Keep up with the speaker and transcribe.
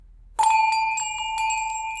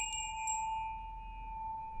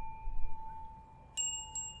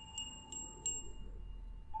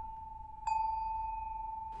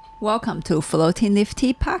Welcome to Floating Leaf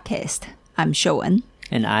Tea Podcast. I'm Showen.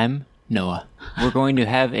 And I'm Noah. We're going to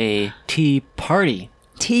have a tea party.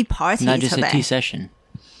 Tea party Not just today. a tea session.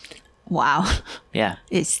 Wow. Yeah.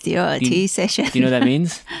 It's still a tea session. Do you know what that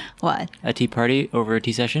means? What? A tea party over a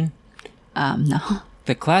tea session? No.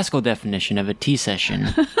 The classical definition of a tea session.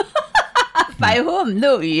 By whom?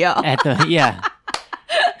 陆羽哦. Yeah.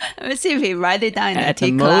 Let me see if he write it down in At the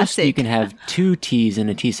tea the most, classic. you can have 2 teas in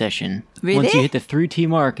a tea session. Really? Once you hit the 3 tea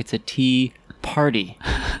mark, it's a tea party.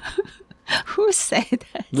 Who said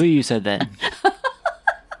that? Lu Yu said that.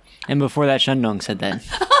 And before that, Shandong said that.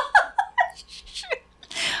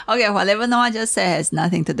 Okay, whatever Noah just said has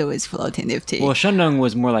nothing to do with floating leaf tea. Well, Shandong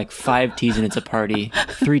was more like 5 teas and it's a party,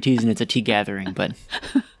 3 teas and it's a tea gathering, but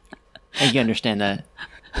I can understand that.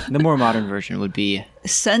 The more modern version would be...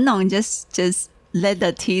 Shen Nong just let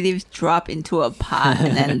the tea leaves drop into a pot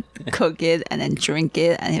and then cook it and then drink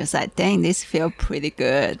it. And he was like, dang, this feels pretty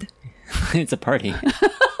good. It's a party.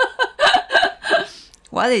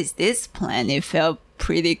 What is this plan? It felt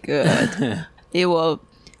pretty good. It will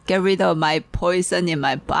get rid of my poison in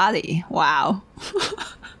my body. Wow.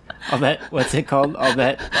 All that, what's it called? All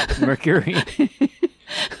that mercury?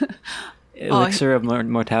 Elixir of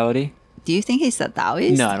mortality? Do you think he's a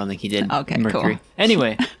Taoist? No, I don't think he did. Okay, mercury. cool.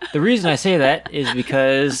 Anyway, the reason I say that is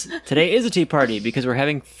because today is a tea party because we're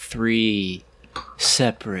having 3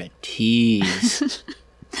 separate teas.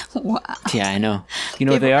 Wow. Yeah, I know. You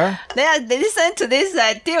know what they are? They listen to this.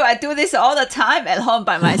 Dude, I do this all the time at home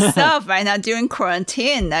by myself right now during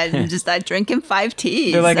quarantine. I'm just like drinking 5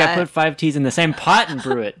 teas. They're like, I put 5 teas in the same pot and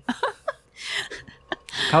brew it.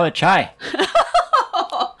 Call it chai.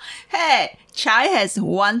 Hey, chai has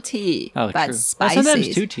 1 tea, Oh, but true. spices.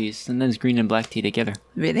 Sometimes 2 teas. Sometimes green and black tea together.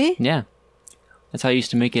 Really? Yeah. That's how I used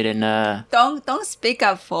to make it in... Don't speak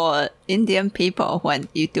up for Indian people when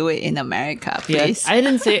you do it in America, Yeah, please. I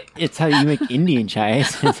didn't say it's how you make Indian chai.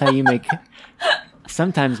 It's how you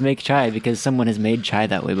sometimes make chai because someone has made chai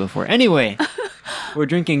that way before. Anyway, we're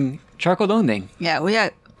drinking charcoal dongding. Yeah, we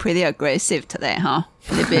are pretty aggressive today, huh?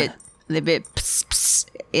 A little bit pss, pss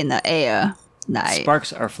in the air, like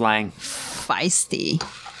Sparks are flying. feisty.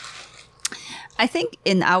 I think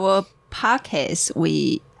in our podcast,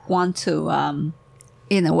 we want to,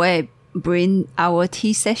 in a way, bring our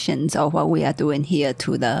tea sessions or what we are doing here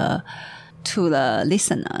to the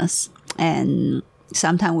listeners. And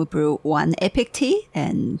sometimes we brew 1 epic tea,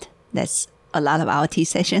 and that's a lot of our tea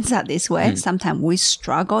sessions are this way. Sometimes we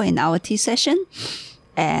struggle in our tea session,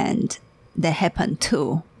 and that happen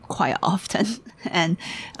too quite often. And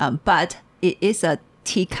but it is a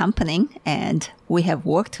tea company, and we have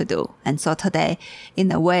work to do. And so today,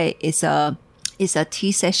 in a way, it's a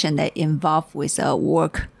tea session that involved with a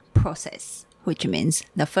work process, which means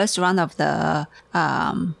the first round of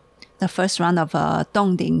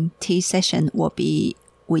Dongding tea session will be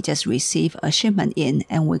we just receive a shipment in,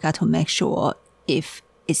 and we got to make sure if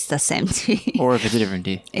it's the same tea Or if it's a different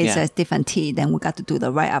tea. it's a different tea, then we got to do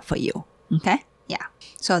the write up for you. Okay? Yeah.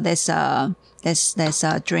 So let's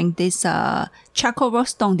drink this charcoal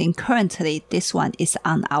roast dongding. Currently, this one is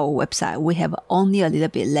on our website. We have only a little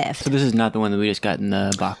bit left. So this is not the one that we just got in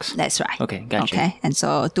the box. That's right. Okay, gotcha. Okay, and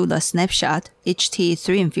so do the snapshot. Each tea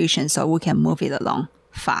 3 infusions, so we can move it along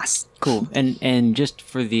fast. Cool. And just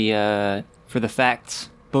for the facts,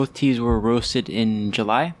 both teas were roasted in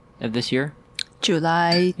July of this year.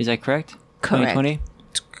 July, Is that correct? Correct. 2020?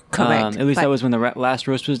 correct. At least But- that was when the last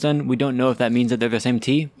roast was done. We don't know if that means that they're the same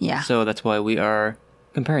tea. Yeah. So that's why we are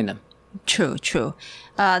comparing them. True.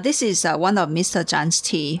 This is one of Mr. Zhang's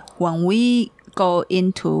tea. When we go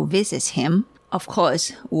in to visit him, of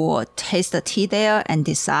course, we'll taste the tea there and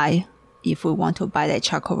decide if we want to buy that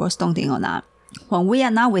charcoal roast dongding or not. When we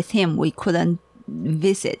are not with him, we couldn't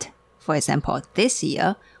visit. For example, this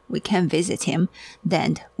year, we can visit him.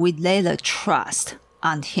 Then we lay the trust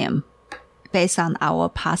on him based on our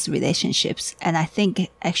past relationships. And I think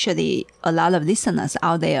actually a lot of listeners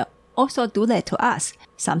out there also do that to us.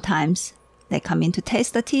 Sometimes they come in to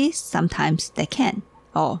taste the tea, sometimes they can.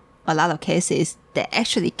 Or a lot of cases, they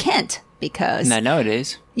actually can't because, Not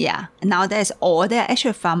nowadays. yeah, nowadays, or they're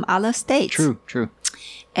actually from other states. True.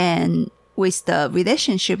 And with the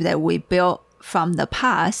relationship that we built from the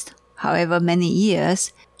past, however many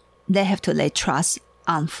years, they have to lay trust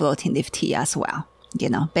on floating leaf tea as well. You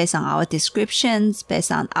know, based on our descriptions,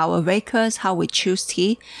 based on our records, how we choose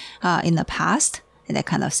tea in the past, and that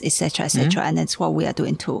kind of et cetera, et cetera. And that's what we are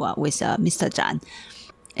doing too with Mr. Zhang.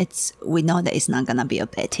 We know that it's not gonna be a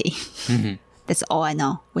bad tea. That's all I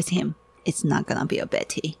know with him. It's not gonna be a bad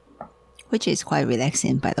tea, which is quite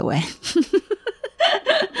relaxing, by the way.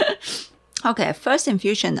 Okay, first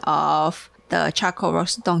infusion of the charcoal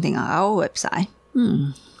roasted dongding on our website.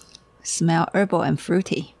 Smell herbal and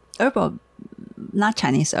fruity. Herbal, not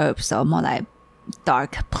Chinese herb, so more like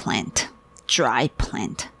dark plant, dry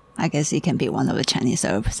plant. I guess it can be one of the Chinese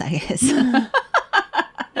herbs, I guess.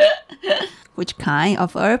 Which kind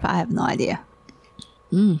of herb? I have no idea.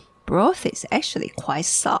 Broth is actually quite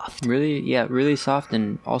soft. Really soft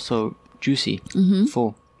and also juicy.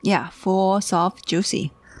 Full. Yeah, full, soft,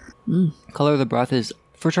 juicy. Color of the broth is,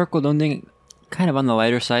 for charcoal dongding, kind of on the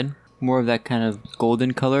lighter side. More of that kind of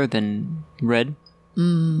golden color than red.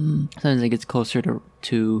 Sometimes it gets closer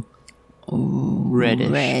to reddish.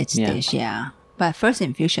 Reddish, yeah. But first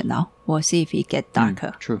infusion now, we'll see if it gets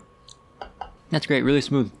darker. True. That's great. Really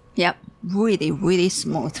smooth. Yep. Really, really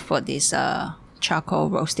smooth for this charcoal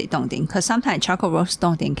roasted dongding. Because sometimes charcoal roasted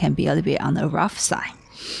dongding can be a little bit on the rough side.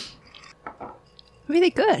 Really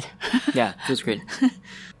good. Yeah, feels great.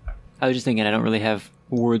 I was just thinking I don't really have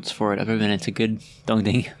words for it other than it's a good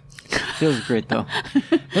dongding. Feels great though.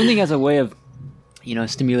 Dongding has a way of,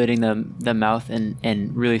 stimulating the mouth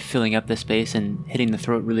and really filling up the space and hitting the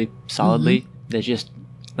throat really solidly. That's just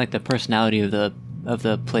like the personality of the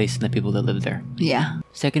place and the people that live there. Yeah.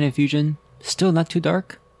 Second infusion, still not too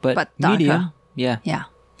dark, but darker. medium. Yeah. Yeah.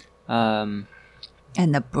 And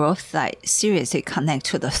the broth seriously connect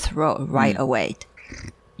to the throat right away.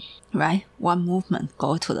 Right? One movement,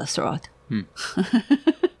 go to the throat.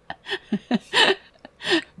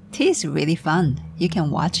 Tea is really fun. You can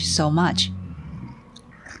watch so much.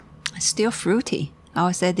 Still fruity. I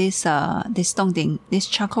would say this dongding, this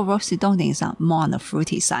charcoal roasted dongding is more on the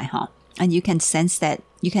fruity side, huh? And you can sense that,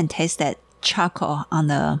 you can taste that charcoal on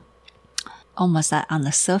the, almost like on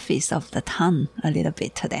the surface of the tongue a little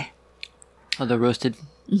bit today. Oh, the roasted?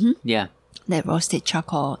 Yeah. The roasted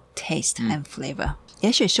charcoal taste and flavor.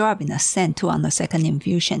 It should show up in the scent too on the second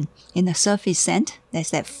infusion. In the surface scent, there's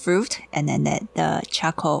that fruit and then the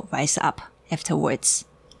charcoal rise up afterwards.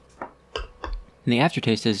 And the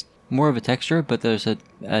aftertaste is more of a texture, but there's a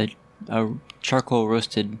charcoal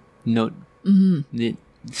roasted note that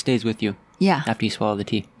stays with you. Yeah. After you swallow the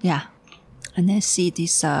tea. Yeah. And then see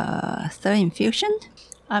this third infusion.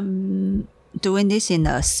 I'm doing this in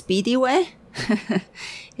a speedy way.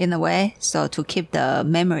 In a way, so to keep the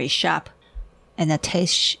memory sharp. And the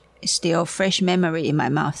taste is still fresh memory in my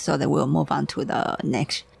mouth, so that we'll move on to the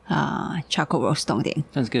next charcoal roast dongding.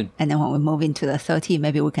 Sounds good. And then when we move into the 30,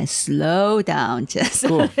 maybe we can slow down just a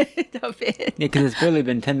little bit. Yeah, because it's barely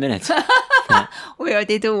been 10 minutes. We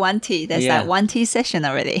already do one tea. That's like one tea session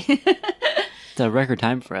already. It's a record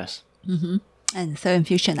time for us. And third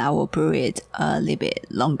infusion, I will brew it a little bit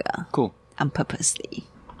longer. Cool. On purposely.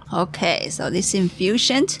 Okay, so this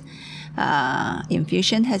infusion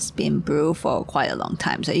has been brewed for quite a long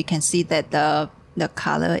time. So you can see that the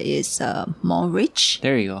color is more rich.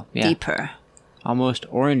 There you go. Yeah. Deeper. Almost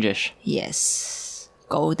orangish. Yes.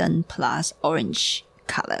 Golden plus orange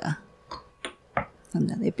color.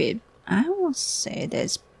 And a little bit, I will say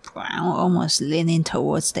there's brown, almost leaning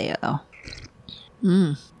towards there though.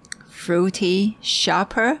 Fruity,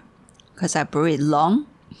 sharper, because I brew it long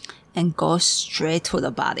and goes straight to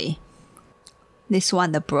the body. This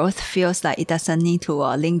one, the broth feels like it doesn't need to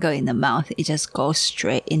linger in the mouth. It just goes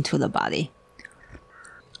straight into the body.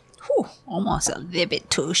 Whew, almost a little bit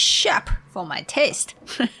too sharp for my taste.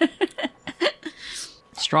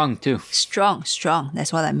 Strong too. Strong.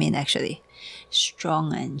 That's what I mean actually.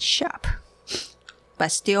 Strong and sharp.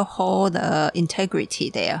 But still hold the integrity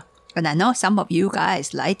there. And I know some of you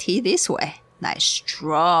guys like tea this way. Like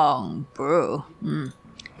strong brew.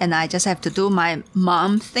 And I just have to do my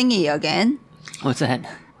mom thingy again. What's that?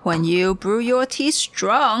 When you brew your tea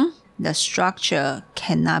strong, the structure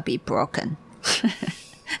cannot be broken.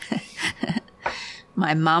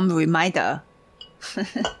 My mom reminder.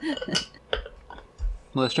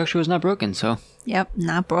 Well, the structure was not broken, so... Yep,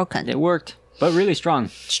 not broken. It worked, but really strong.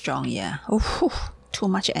 Strong, yeah. Ooh, too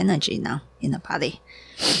much energy now in the body.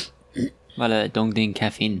 A lot of dongding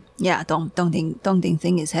caffeine. Yeah, dongding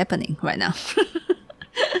thing is happening right now.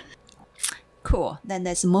 Cool. Then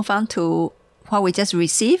let's move on to what we just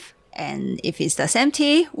received. And if it's the same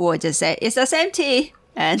tea, we'll just say it's the same tea.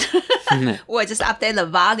 And we'll just update the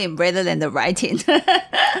volume rather than the writing.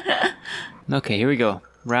 Okay, here we go.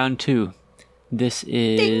 Round 2. This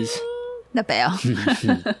is... Ding! The bell.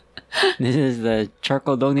 This is the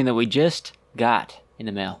charcoal dongding that we just got in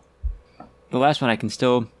the mail. The last one, I can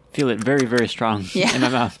still feel it very, very strong in my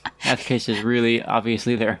mouth. Aftertaste is really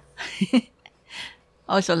obviously there.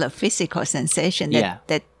 Also the physical sensation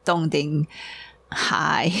that dongding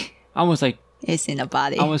high almost like is in the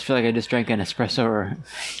body. I almost feel like I just drank an espresso or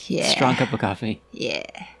a strong cup of coffee. Yeah.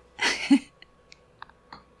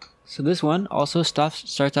 So this one also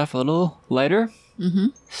starts off a little lighter. Mm-hmm.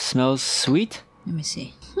 Smells sweet. Let me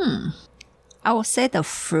see. I would say the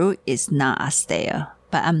fruit is not as there,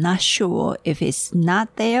 but I'm not sure if it's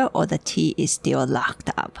not there or the tea is still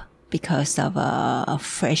locked up because of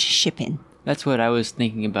fresh shipping. That's what I was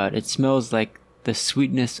thinking about. It smells like the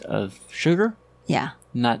sweetness of sugar. Yeah.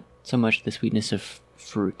 Not so much the sweetness of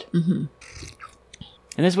fruit. Mm-hmm.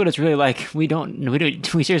 And this is what it's really like. We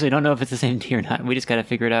seriously don't know if it's the same tea or not. We just got to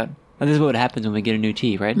figure it out. And this is what happens when we get a new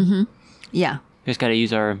tea, right? Mm-hmm. Yeah. We just got to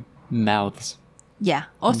use our mouths. Yeah.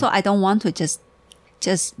 Also, I don't want to just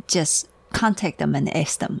contact them and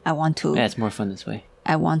ask them. I want to. Yeah, it's more fun this way.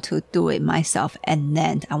 I want to do it myself, and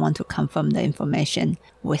then I want to confirm the information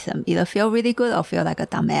with them. Either feel really good or feel like a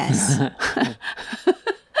dumbass.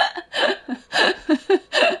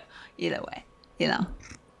 Either way, you know.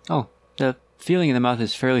 Oh, the feeling in the mouth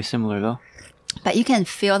is fairly similar, though. But you can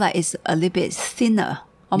feel that it's a little bit thinner,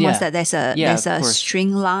 almost that there's a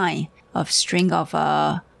string of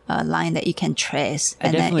line that you can trace,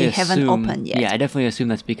 and then it haven't opened yet. Yeah, I definitely assume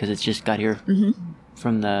that's because it's just got here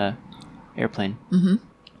from the airplane. Mm-hmm.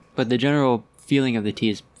 But the general feeling of the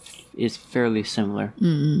tea is fairly similar.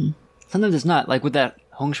 Mm-hmm. Sometimes it's not. Like with that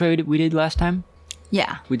hong shui we did last time.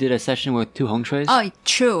 Yeah. We did a session with 2 hong shuis. Oh,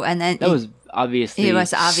 true. And then that was obviously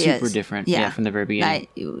super different. Yeah, from the very beginning.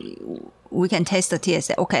 Like, we can taste the tea and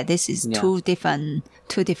say, okay, this is two different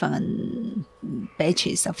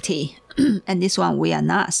batches of tea. And this one, we are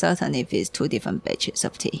not certain if it's 2 different batches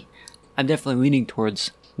of tea. I'm definitely leaning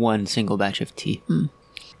towards one single batch of tea.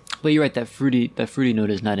 But you're right, that fruity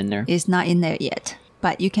note is not in there. It's not in there yet.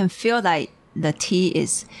 But you can feel like the tea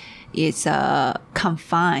is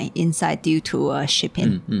confined inside due to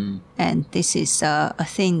shipping. Mm-hmm. And this is a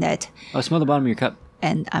thing that... Oh, smell the bottom of your cup.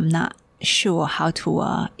 And I'm not sure how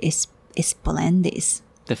to explain this.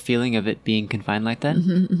 The feeling of it being confined like that?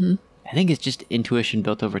 Mm-hmm, mm-hmm. I think it's just intuition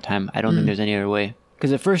built over time. I don't think there's any other way.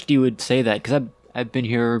 Because at first you would say that, because I've been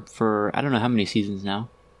here for, I don't know how many seasons now.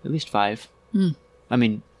 At least 5. I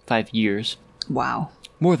mean, 5 years. Wow.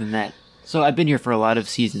 More than that. So I've been here for a lot of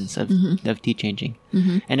seasons of tea changing.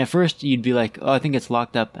 Mm-hmm. And at first you'd be like, oh, I think it's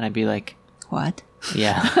locked up. And I'd be like... What?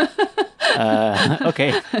 Yeah.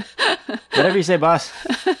 Okay. Whatever you say, boss.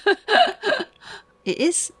 It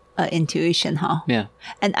is an intuition, huh? Yeah.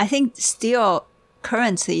 And I think still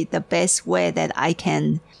currently the best way that I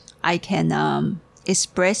can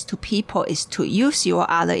express to people is to use your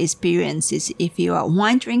other experiences. If you are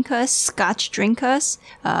wine drinkers, scotch drinkers,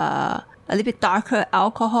 a little bit darker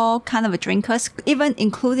alcohol kind of drinkers, even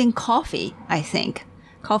including coffee, I think.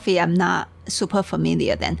 Coffee, I'm not super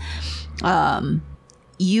familiar then.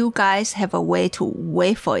 You guys have a way to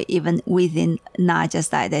wait for it even within not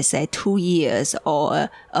just like they say 2 years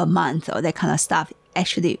or a month or that kind of stuff.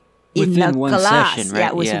 Actually, within in the one glass, session,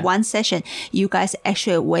 right? With one session, you guys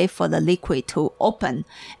actually wait for the liquid to open,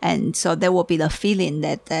 and so there will be the feeling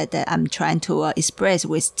that I'm trying to express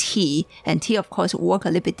with tea. And tea, of course, work a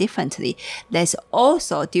little bit differently. There's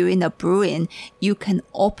also during the brewing, you can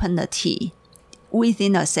open the tea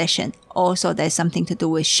within a session. Also, there's something to do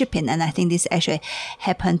with shipping, and I think this actually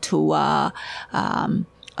happened to a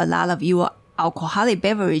lot of your alcoholic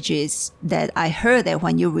beverages that I heard that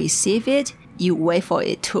when you receive it, you wait for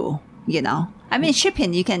it too, you know. I mean,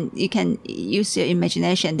 shipping, you can use your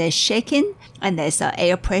imagination. There's shaking and there's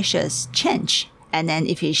air pressures change. And then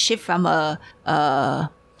if you ship from a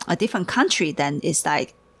different country, then it's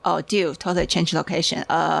like, oh, dude, totally change location.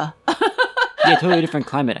 Yeah, totally different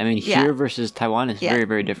climate. I mean, here versus Taiwan is very,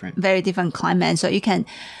 very different. Very different climate. So you can,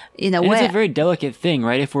 in a way... It's a very delicate thing,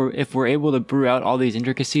 right? If we're able to brew out all these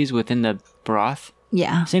intricacies within the broth.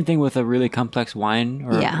 Yeah. Same thing with a really complex wine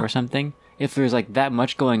or something. If there's like that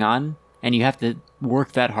much going on and you have to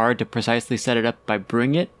work that hard to precisely set it up by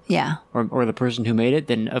brewing it. Yeah. Or the person who made it,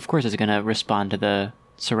 then of course it's going to respond to the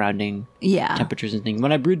surrounding temperatures and things.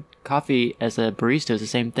 When I brewed coffee as a barista, it was the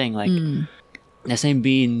same thing. Like... the same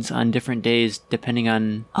beans on different days depending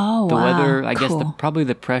on the weather. I guess probably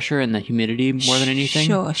the pressure and the humidity more than anything.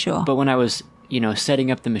 Sure. But when I was, setting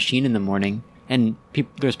up the machine in the morning, and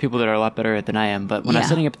there's people that are a lot better at it than I am, but when I was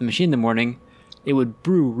setting up the machine in the morning, it would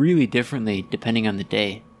brew really differently depending on the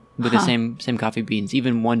day with the same coffee beans,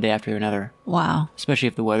 even one day after another. Wow. Especially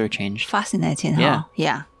if the weather changed. Fascinating, huh?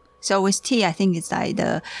 Yeah. So with tea, I think it's like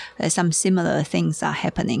some similar things are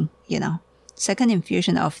happening, Second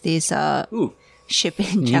infusion of this...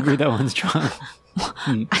 shipping. You agree that one's strong?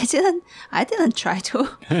 I didn't try to.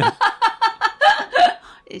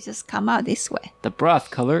 It just come out this way. The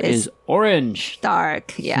broth color is orange.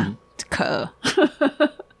 Dark,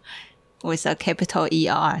 with a capital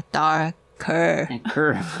ER, darker.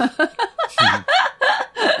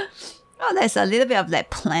 feel there's a little bit of that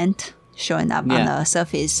plant showing up on the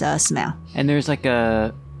surface smell. And there's like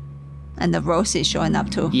And the rose is showing up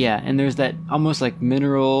too. Yeah, and there's that almost like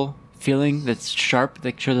mineral feeling that's sharp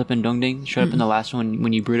that shows up in Dongding, showed up in the last one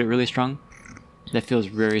when you brewed it really strong. That feels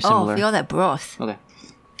very similar. Oh, feel that broth. Okay.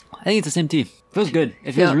 I think it's the same tea. Feels good.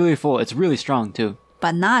 It feels really full. It's really strong too.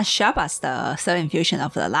 But not as sharp as the third infusion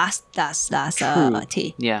of the last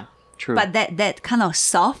tea. Yeah, true. But that kind of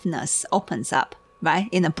softness opens up, right?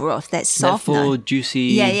 In the broth, that softness. That full,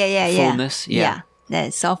 juicy fullness. Yeah,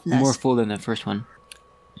 that softness. More full than the first one.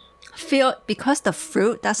 Because the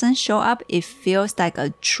fruit doesn't show up, it feels like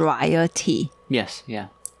a drier tea. Yes, yeah.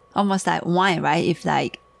 Almost like wine, right? If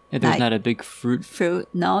there's not a big fruit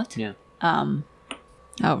note. Yeah.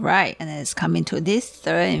 All right, and it's coming to this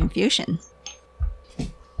third infusion.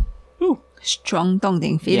 Ooh. Strong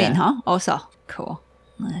Dongding feeling, huh? Also, cool.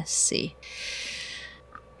 Let's see.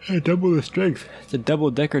 Double the strength. It's a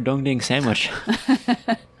double-decker Dongding sandwich.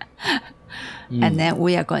 And then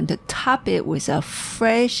we are going to top it with a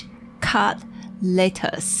fresh cut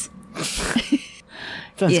lettuce.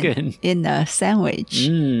 Sounds good. In the sandwich.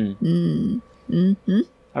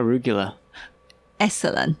 Arugula.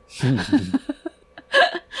 Excellent.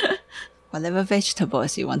 Whatever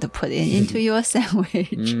vegetables you want to put into your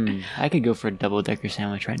sandwich. I could go for a double-decker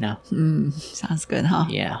sandwich right now. Sounds good, huh?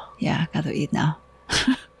 Yeah. Yeah, got to eat now.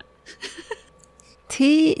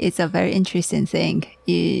 Tea is a very interesting thing.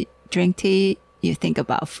 You drink tea, you think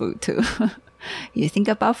about food too. You think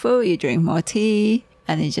about food, you drink more tea,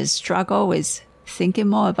 and you just struggle with thinking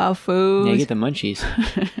more about food. Yeah, you get the munchies.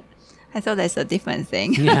 I thought that's a different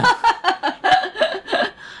thing. Yeah.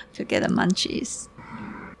 To get the munchies.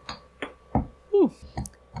 Ooh.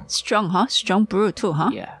 Strong, huh? Strong brew too,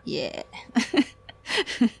 huh? Yeah. Yeah.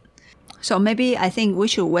 So maybe I think we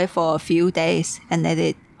should wait for a few days and let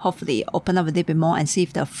it hopefully open up a little bit more and see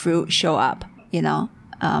if the fruit show up, you know.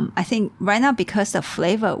 I think right now because the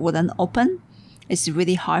flavor wouldn't open, it's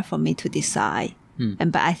really hard for me to decide.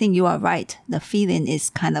 But I think you are right. The feeling is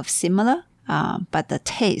kind of similar, but the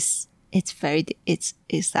taste, it's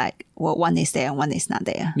like, well, one is there and one is not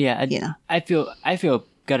there. Yeah, you know. I feel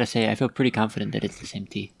gotta say, I feel pretty confident that it's the same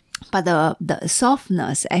tea. But the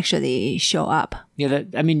softness actually show up. Yeah,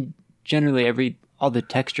 generally all the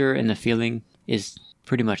texture and the feeling is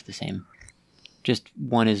pretty much the same. Just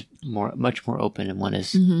one is much more open and one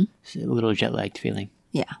is a little jet-lagged feeling.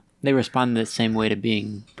 Yeah. They respond the same way to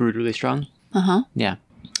being brewed really strong. Uh-huh. Yeah.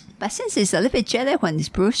 But since it's a little bit jet-lagged when it's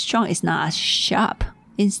brewed strong, it's not as sharp.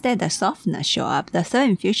 Instead, the softness show up. The third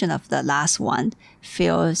infusion of the last one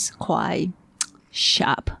feels quite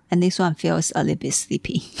sharp. And this one feels a little bit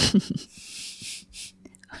sleepy.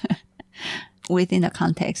 Within the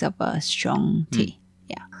context of a strong tea.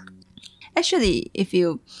 Yeah. Actually, if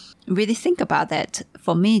you really think about that,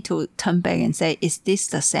 for me to turn back and say, is this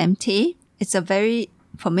the same tea?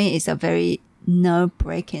 For me, it's a very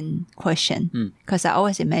nerve-breaking question. Because I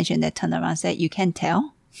always imagine that turn around and say, you can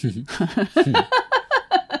tell.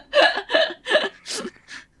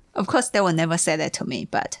 Of course, they will never say that to me,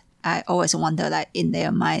 but I always wonder, like, in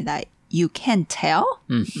their mind, like, you can tell?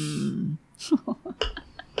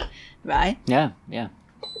 Right? Yeah, yeah.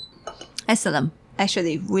 Excellent.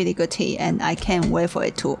 Actually, really good tea, and I can't wait for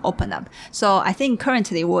it to open up. So I think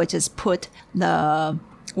currently we'll just put the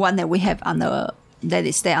one that we have let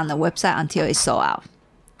it stay on the website until it's sold out.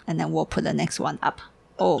 And then we'll put the next one up.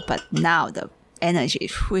 Oh, but now the energy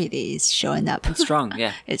really is showing up. It's strong,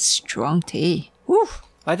 yeah. It's strong tea. Woo.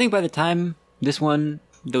 I think by the time this one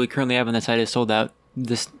that we currently have on the site is sold out,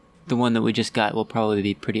 the one that we just got will probably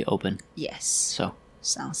be pretty open. Yes. So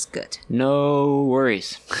sounds good. No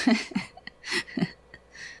worries.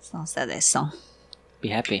 Sounds like that song. Be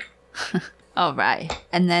happy. All right.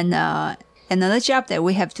 And then another job that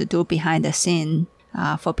we have to do behind the scene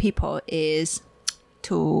for people is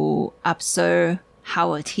to observe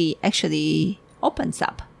how a tea actually opens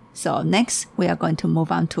up. So next, we are going to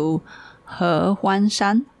move on to He Huan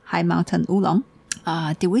Shan High Mountain Oolong.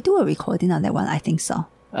 Did we do a recording on that one? I think so.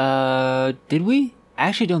 Did we? I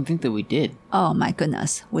actually don't think that we did. Oh my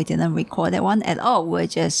goodness. We didn't record that one at all. We'll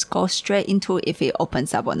just go straight into if it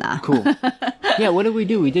opens up or not. Cool. Yeah, what did we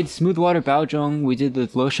do? We did Smooth Water Baozhong. We did the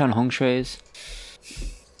Loshan Hongshuis.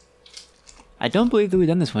 I don't believe that we've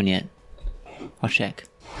done this one yet. I'll check.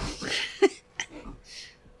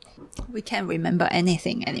 We can't remember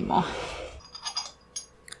anything anymore.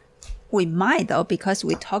 We might though, because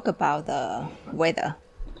we talk about the weather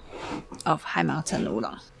of High Mountain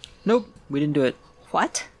Oolong. Nope, we didn't do it.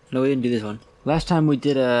 What? No, we didn't do this one. Last time we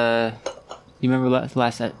did you remember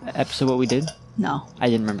last episode what we did? No. I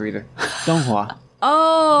didn't remember either. Donghua.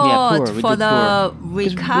 Oh, pour. We for did the pour.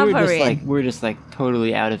 'Cause recovery. We were just like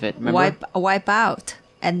totally out of it. Remember? Wipe out.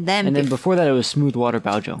 And then, Before that, it was smooth water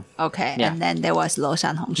baojiu. okay, Yeah. and then there was 娄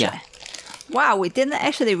山红水. Yeah. Wow, we didn't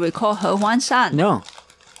actually recall 合欢山. No.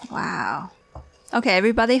 Wow. Okay,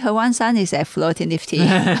 everybody, 合欢山 is a floating nifty.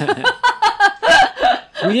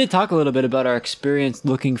 We did talk a little bit about our experience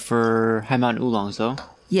looking for Hai Mountain oolongs, though.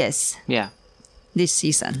 Yes, Yeah. this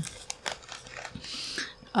season.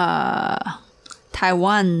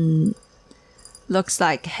 Taiwan looks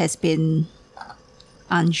like has been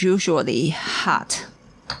unusually hot.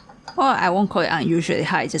 Well, I won't call it unusually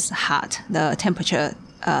hot, it's just hot. The temperature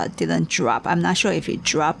didn't drop. I'm not sure if it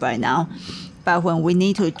dropped right now. But when we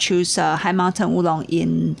need to choose Hai Mountain Oolong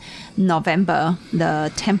in November,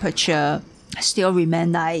 the temperature still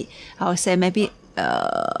remain like, I would say maybe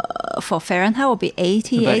for Fahrenheit will be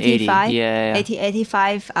 80, About 80, 85, yeah. 80,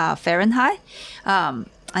 85 Fahrenheit.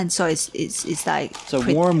 And so it's like It's a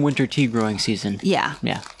warm winter tea growing season. yeah.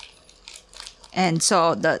 Yeah. And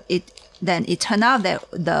so it turned out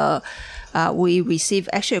that we received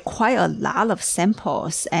actually quite a lot of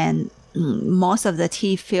samples, and most of the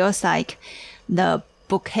tea feels like the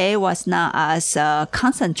bouquet was not as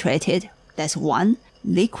concentrated. That's one.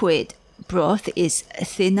 Liquid broth is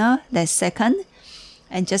thinner. That's second.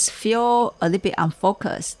 And just feel a little bit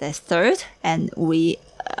unfocused. That's third. And we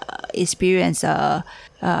experience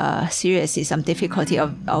seriously some difficulty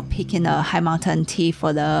of picking a Hai Mountain tea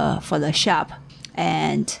for the shop.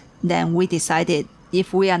 And then we decided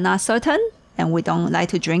if we are not certain and we don't like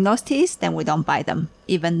to drink those teas, then we don't buy them,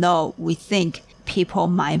 even though we think people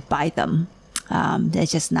might buy them.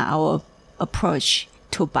 That's just not our approach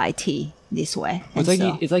to buy tea this way.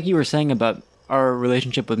 It's like you were saying about our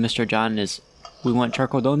relationship with Mr. John is we want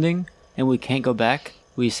charcoal donding and we can't go back.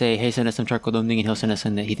 We say, hey, send us some charcoal donding, and he'll send us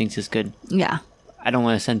something that he thinks is good. Yeah. I don't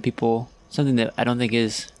want to send people something that I don't think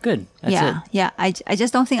is good. That's it. Yeah. I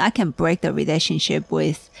just don't think I can break the relationship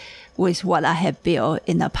with what I have built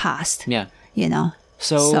in the past. Yeah. You know.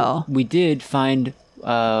 So we did find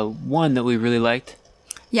one that we really liked.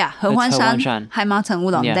 Yeah, 合欢山, 合欢山. Hai Mountain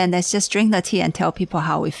Oolong. Yeah. Then let's just drink the tea and tell people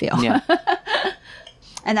how we feel. Yeah.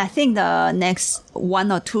 And I think the next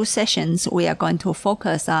 1 or 2 sessions, we are going to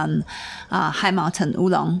focus on Hai Mountain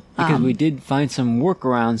Oolong. Because we did find some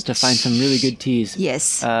workarounds to find some really good teas.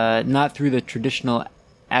 Yes. Not through the traditional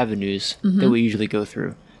avenues that we usually go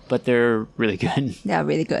through, but they're really good. They are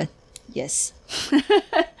really good. Yes.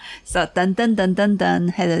 So dun dun dun dun dun,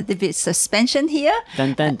 had a little bit suspension here.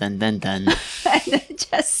 Dun dun dun dun dun. And then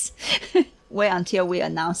just wait until we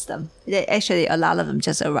announce them. Actually, a lot of them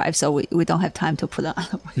just arrived, so we don't have time to put them on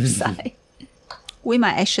the website. We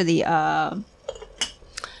might actually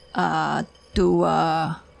do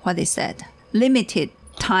what is that? Limited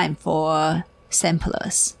time for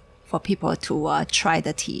samplers for people to try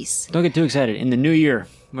the teas. Don't get too excited. In the new year,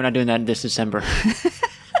 we're not doing that this December.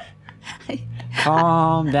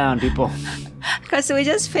 Calm down, people. Because we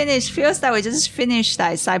just finished, feels like we just finished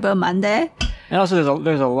like Cyber Monday. And also,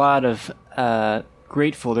 there's a lot of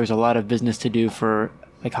there's a lot of business to do for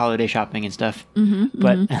like holiday shopping and stuff.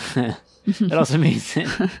 But that also means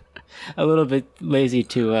a little bit lazy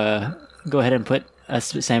to go ahead and put a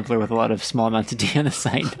sampler with a lot of small amounts of tea on the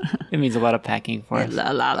site. It means a lot of packing for us.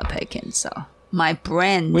 A lot of packing. So my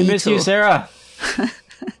brand. We miss you, Sarah.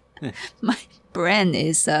 My brand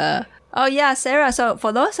is oh yeah, Sarah. So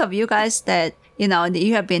for those of you guys that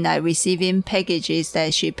you have been receiving packages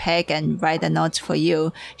that she pack and write the notes for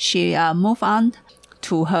you, she moved on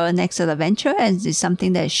to her next adventure, and it's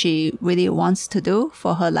something that she really wants to do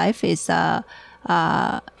for her life is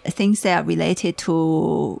things that are related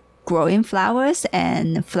to growing flowers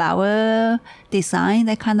and flower design,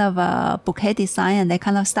 that kind of bouquet design and that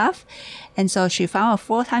kind of stuff. And so she found a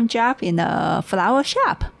full-time job in a flower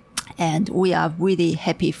shop. And we are really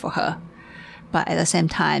happy for her. But at the same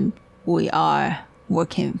time, we are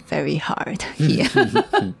working very hard here.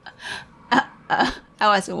 I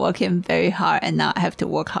was working very hard, and now I have to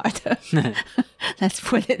work harder. Let's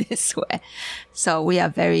put it this way. So we are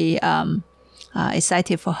very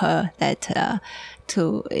excited for her that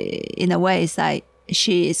in a way, it's like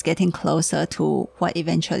she is getting closer to what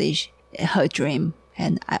eventually her dream.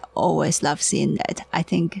 And I always love seeing that. I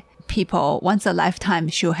think people once a lifetime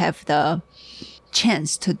should have the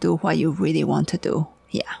chance to do what you really want to do.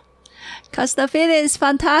 Yeah. Because the feeling is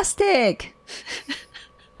fantastic.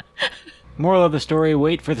 Moral of the story,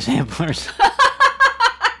 wait for the samplers.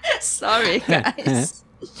 Sorry, guys.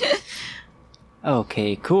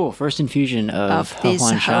 Okay, cool. First infusion of this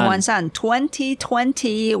He Huan Shan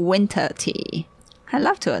 2020 winter tea. I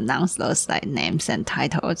love to announce those like names and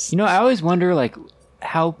titles. I always wonder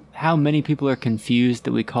how many people are confused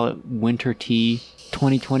that we call it winter tea,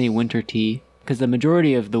 2020 winter tea, because the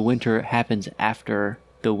majority of the winter happens after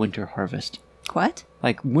the winter harvest. What?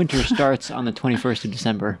 Like winter starts on the 21st of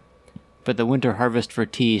December, but the winter harvest for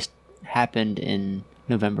tea happened in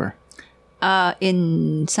November.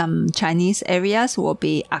 In some Chinese areas will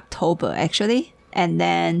be October actually. And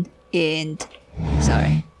then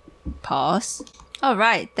pause. All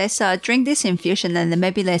right, let's drink this infusion and then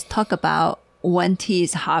maybe let's talk about when tea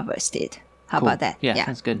is harvested. How Cool. about that? Yeah,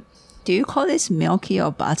 sounds good. Do you call this milky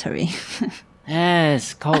or buttery?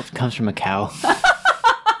 Comes from a cow.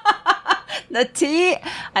 The tea,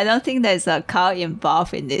 I don't think there's a cow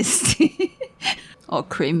involved in this tea. Or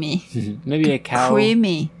creamy. Maybe a cow.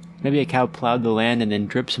 Creamy. Maybe a cow plowed the land and then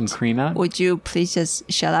dripped some cream out. Would you please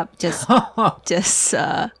just shut up? Just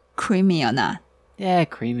creamy or not? Yeah,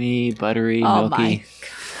 creamy, buttery, Oh milky. my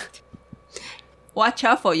God. Watch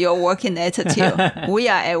out for your working attitude. We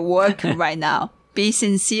are at work right now. Be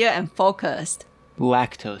sincere and focused.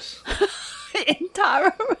 Lactose.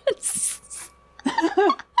 Intolerance.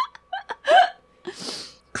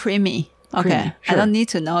 Creamy. Okay. Creamy, sure. I don't need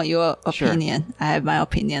to know your Sure. opinion. I have my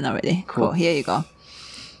opinion already. Cool. Here you go.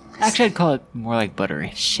 Actually, I'd call it more like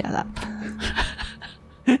buttery. Shut up.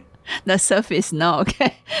 The surface, no,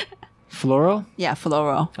 okay. Floral? Yeah,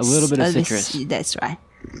 floral. A little bit of citrus. That's right.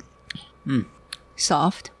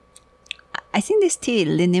 Soft. I think this tea is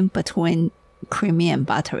leaning between creamy and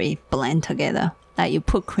buttery blend together. Like you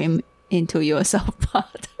put cream into your soft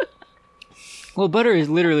pot. Well, butter is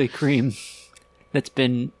literally cream that's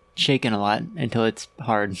been shaken a lot until it's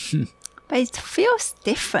hard. But it feels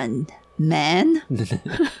different, man.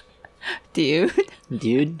 Dude.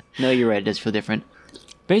 Dude? No, you're right. It does feel different.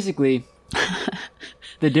 Basically,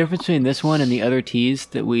 the difference between this one and the other teas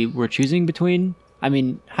that we were choosing between, I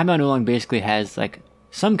mean, Hai Mao Oolong basically has like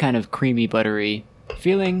some kind of creamy, buttery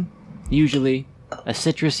feeling, usually a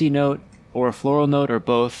citrusy note or a floral note or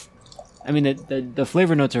both. I mean, the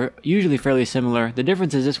flavor notes are usually fairly similar. The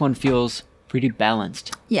difference is this one feels pretty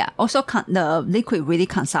balanced. Yeah. Also, the liquid really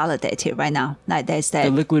consolidated right now. Like there's that.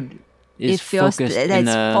 The liquid is it feels focused that's in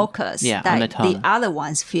the, focused. Yeah, like on the tongue. The other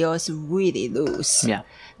ones feels really loose. Yeah.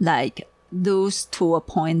 Like loose to a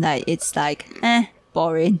point that it's like,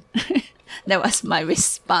 boring. That was my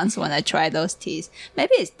response when I tried those teas.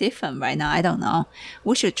 Maybe it's different right now. I don't know.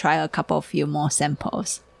 We should try a few more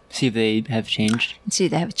samples. See if they have changed. See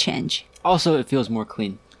if they have changed. Also, it feels more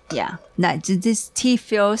clean. Yeah. Like this tea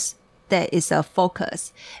feels that it's a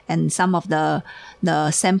focus. And some of the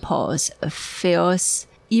samples feels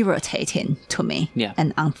irritating to me. Yeah.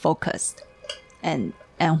 And unfocused. And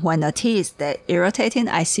when the tea is that irritating,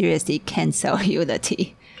 I seriously can't sell you the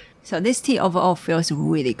tea. So this tea overall feels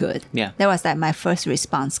really good. Yeah. That was like my first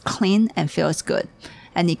response. Clean and feels good.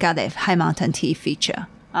 And it got a high mountain tea feature.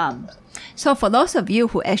 So for those of you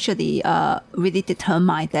who actually really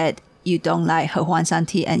determined that you don't like He Huan Shan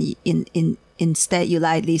tea and instead you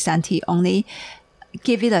like Li Shan tea only,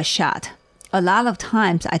 give it a shot. A lot of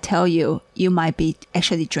times I tell you, you might be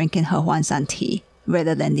actually drinking He Huan Shan tea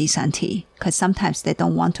rather than Li Shan tea because sometimes they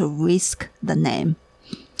don't want to risk the name.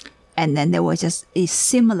 And then they will just, it's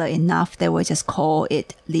similar enough, they will just call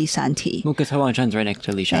it Li Shan tea. Well, because He Huan Shan's right next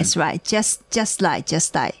to Li Shan. That's right. Just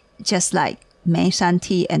like Mei Shan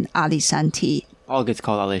tea and Ali Shan tea All gets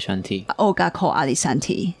called Ali Shan tea. all got called Ali Shan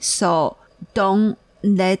tea. So don't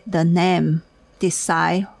let the name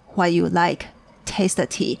decide what you like. Taste the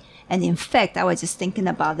tea. And in fact, I was just thinking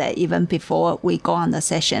about that even before we go on the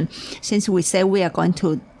session. Since we say we are going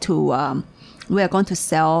to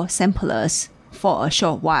sell samplers for a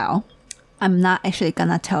short while, I'm not actually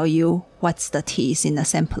gonna tell you what's the teas in the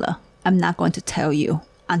sampler. I'm not going to tell you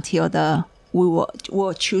until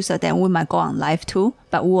we'll choose it. Then we might go on live too,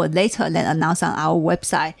 but we will later then announce on our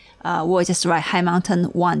website. We'll just write High Mountain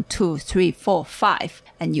 1, 2, 3, 4, 5,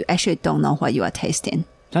 and you actually don't know what you are tasting.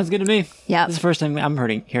 Sounds good to me. Yeah. This is the first time I'm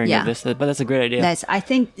hearing Yeah. of this, but that's a great idea. I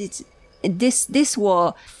think this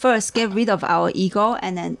will first get rid of our ego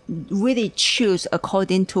and then really choose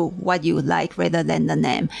according to what you like rather than the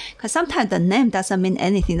name. Because sometimes the name doesn't mean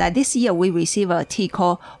anything. Like this year we received a tea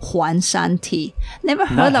called Huan Shan tea. Never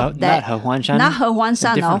heard of that. Not He Huan Shan? Not He Huan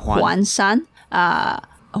Shan, no. different Huan. Huan Shan.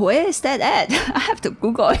 Where is that at? I have to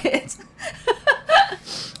Google it.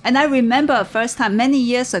 And I remember first time many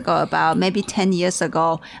years ago, about maybe 10 years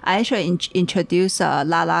ago, I actually introduced La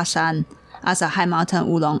La Shan as a high mountain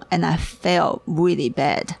oolong, and I felt really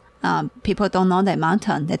bad. People don't know that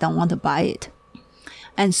mountain. They don't want to buy it.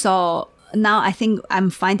 And so now I think I'm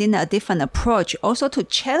finding a different approach also to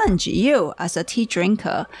challenge you as a tea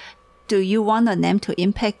drinker. Do you want the name to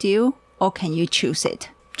impact you or can you choose it?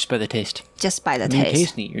 Just by the taste. Just by the I mean, taste. you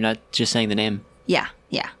taste neat. You're not just saying the name. Yeah.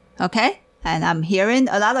 Okay. And I'm hearing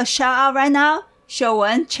a lot of shout out right now.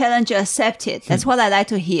 Shouwen, challenge accepted. That's what I like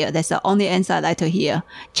to hear. That's the only answer I like to hear.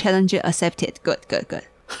 Challenge accepted. Good.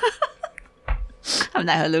 I'm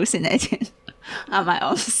not hallucinating on my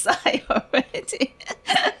own side already.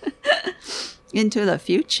 Into the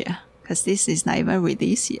future. Because this is not even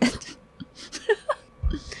released yet.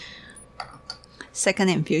 Second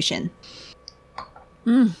infusion.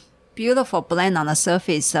 Beautiful blend on the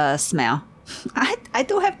surface smell. I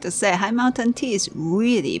do have to say, High Mountain tea is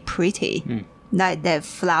really pretty. Like that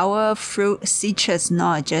flower, fruit, citrus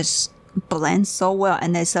note just blend so well,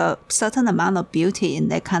 and there's a certain amount of beauty in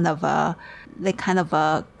that kind of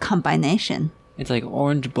a combination. It's like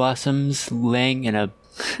orange blossoms laying in a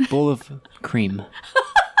bowl of cream.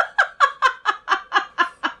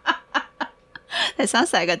 That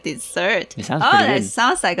sounds like a dessert. It sounds pretty good. That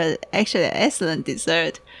sounds like actually an excellent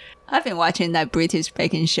dessert. I've been watching that British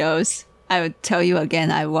baking shows. I would tell you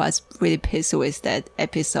again, I was really pissed with that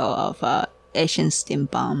episode of Asian steam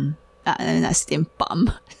bomb. Not steam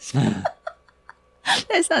bomb.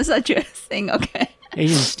 That's not such a thing, okay?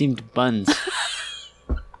 Asian steamed buns.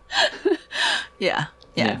 Yeah,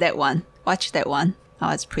 that one. Watch that one.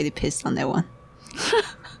 I was pretty pissed on that one.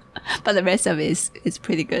 But the rest of it is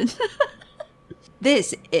pretty good.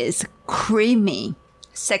 This is creamy.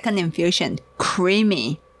 Second infusion,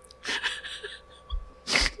 creamy.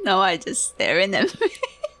 No, I just staring at me.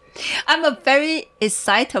 I'm a very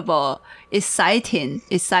excited.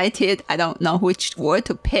 I don't know which word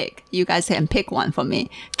to pick. You guys can pick one for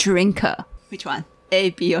me. Drinker. Which one?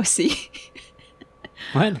 A, B, or C?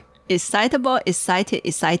 What? Excitable, excited,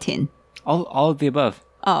 exciting. All of the above.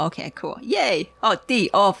 Oh, okay, cool. Yay. Oh,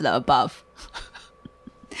 D, all of the above.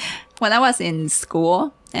 When I was in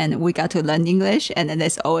school and we got to learn English, and then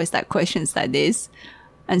there's always like questions like this.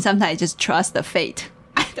 And sometimes I just trust the fate.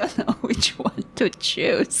 I don't know which one to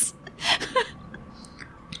choose.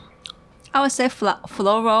 I would say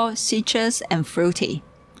floral, citrus, and fruity.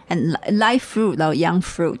 And light fruit, like young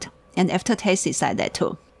fruit. And aftertaste is like that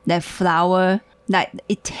too. That flower, like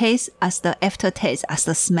it tastes as the aftertaste, as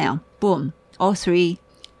the smell. Boom. All three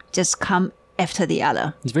just come after the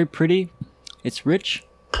other. It's very pretty. It's rich.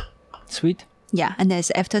 Sweet. Yeah, and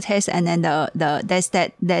there's aftertaste, and then there's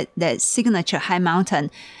that signature High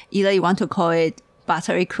Mountain. Either you want to call it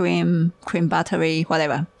buttery cream buttery,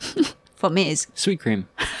 whatever. For me, it's Sweet cream.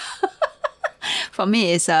 For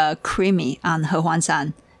me, it's creamy on He Huan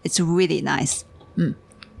Shan. It's really nice.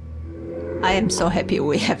 I am so happy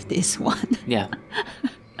we have this one. Yeah.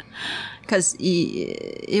 Because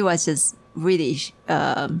it was just really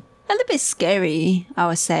a little bit scary, I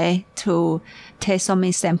would say, to taste so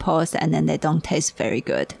many samples and then they don't taste very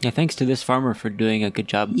good. Yeah, thanks to this farmer for doing a good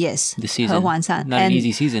job. Yes. This season. He Huan Shan. Not an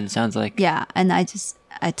easy season, sounds like. Yeah, and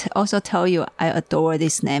also tell you, I adore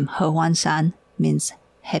this name. He Huan Shan means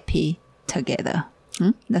happy together.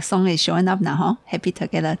 The song is showing up now, huh? Happy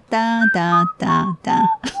together. Da, da, da, da.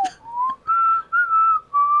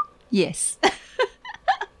 Yes.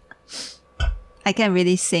 I can't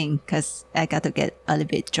really sing because I got to get a little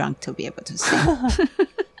bit drunk to be able to sing.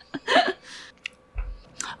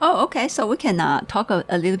 Oh, okay. So we can talk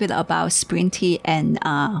a little bit about spring tea and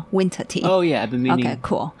winter tea. Oh, yeah. I've been meaning. Okay,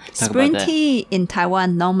 cool. Talk Spring about that. tea in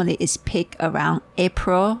Taiwan normally is picked around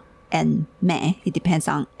April and May. It depends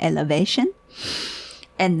on elevation.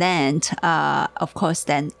 And then, of course,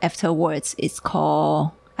 then afterwards, it's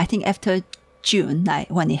called, I think after June, like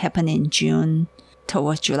when it happened in June,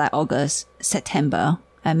 towards July, August, September,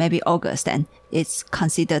 and maybe August, then it's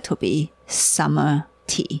considered to be summer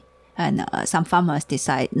tea. And some farmers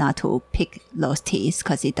decide not to pick those teas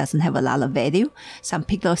because it doesn't have a lot of value. Some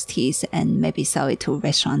pick those teas and maybe sell it to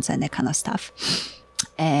restaurants and that kind of stuff.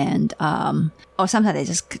 And or sometimes they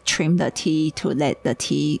just trim the tea to let the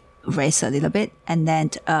tea rest a little bit. And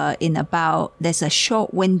then there's a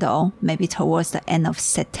short window, maybe towards the end of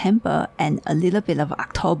September and a little bit of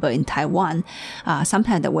October in Taiwan.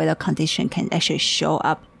 Sometimes the weather condition can actually show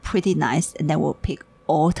up pretty nice, and then we'll pick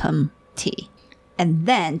autumn tea. And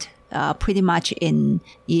then pretty much in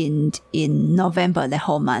November, the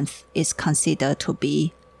whole month is considered to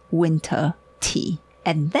be winter tea.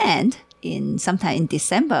 And then sometime in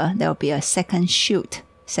December, there will be a second shoot.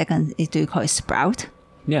 Do you call it sprout?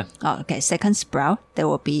 Yeah. Oh, okay. Second sprout, there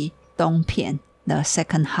will be dongpian, the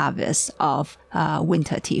second harvest of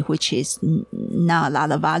winter tea, which is not a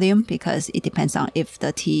lot of volume because it depends on if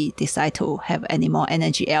the tea decide to have any more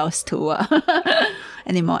energy else to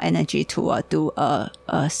do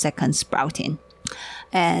a second sprouting.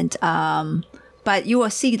 And but you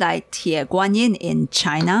will see like Tie Guanyin in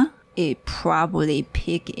China it probably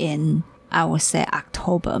peak in, I would say,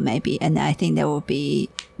 October maybe. And I think there will be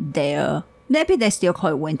their, maybe they still call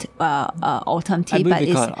it winter, autumn tea, I believe but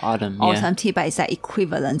they it's call it autumn. autumn tea, but it's like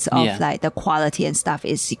equivalence of Yeah. like the quality and stuff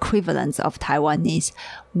is equivalence of Taiwanese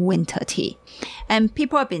winter tea. And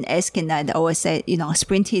people have been asking that, they always say,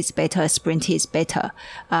 spring tea is better, spring tea is better.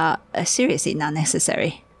 Seriously, not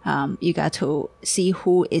necessary. You got to see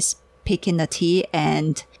who is picking the tea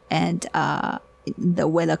and the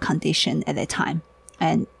weather condition at the time.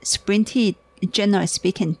 And spring tea, generally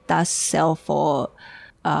speaking, does sell for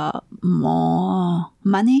more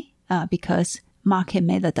money because market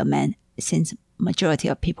made the demand, since majority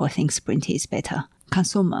of people think spring tea is better.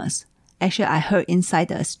 Consumers, actually, I heard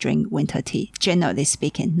insiders drink winter tea, generally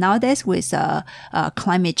speaking. Nowadays, with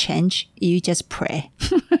climate change, you just pray.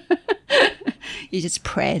 You just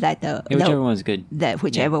pray that whichever one's good. That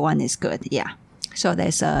whichever one is good, yeah. So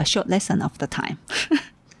there's a short lesson of the time.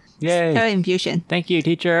 Yay. Her infusion. Thank you,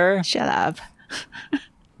 teacher. Shut up.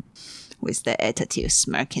 With the attitude,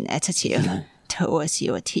 smirking attitude towards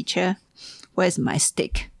your teacher. Where's my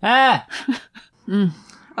stick? Ah!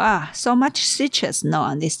 So much citrus. No,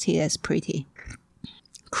 on this tea, that's pretty.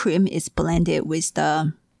 Cream is blended with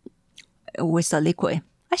the liquid.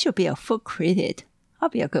 I should be a food critic. I'll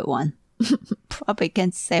be a good one. Probably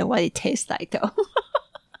can't say what it tastes like though.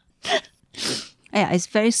 Yeah, it's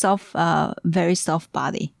very soft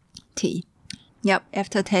body tea. Yep,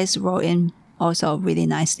 aftertaste roll in also really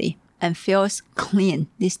nicely and feels clean.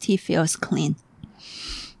 This tea feels clean.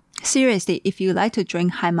 Seriously, if you like to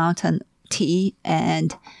drink high mountain tea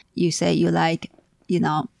and you say you like,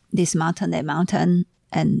 this mountain, that mountain,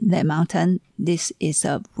 and that mountain, this is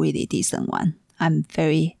a really decent one. I'm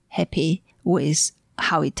very happy with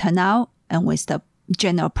how it turned out and with the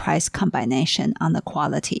general price combination on the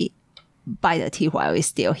quality. Buy the tea while it's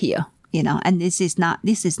still here, and this is not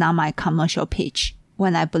my commercial pitch.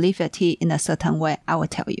 When I believe a tea in a certain way, I will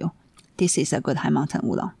tell you, this is a good high mountain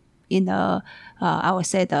oolong. In the, I would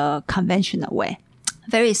say the conventional way.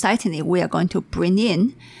 Very excitingly, we are going to bring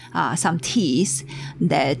in some teas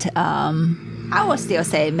that I would still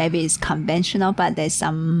say maybe it's conventional, but there's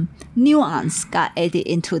some nuance got added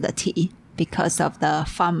into the tea because of the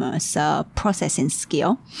farmer's processing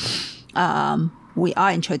skill. We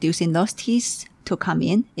are introducing those teas to come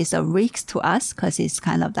in. It's a risk to us because it's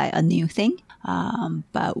kind of like a new thing.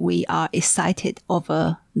 But we are excited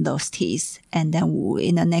over those teas. And then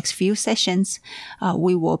in the next few sessions,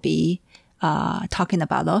 we will be talking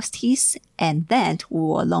about those teas. And then we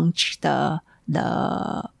will launch the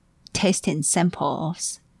tasting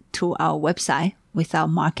samples to our website without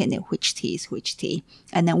marking it which tea is which tea.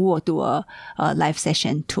 And then we will do a live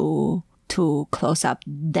session to close up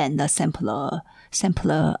then the sampler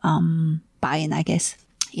buy-in, I guess,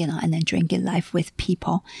 and then drink it live with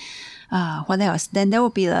people. What else? Then there will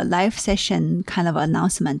be a live session kind of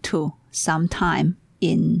announcement too, sometime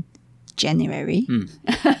in January.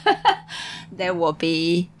 There will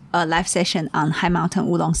be a live session on High Mountain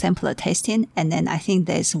Oolong sampler tasting, and then I think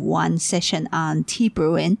there's one session on tea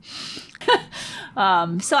brewing.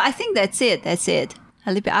 So I think that's it. A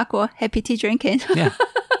little bit aqua, happy tea drinking. Yeah.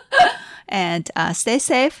 And stay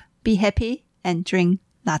safe, be happy, and drink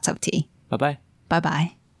lots of tea. Bye-bye.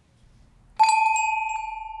 Bye-bye.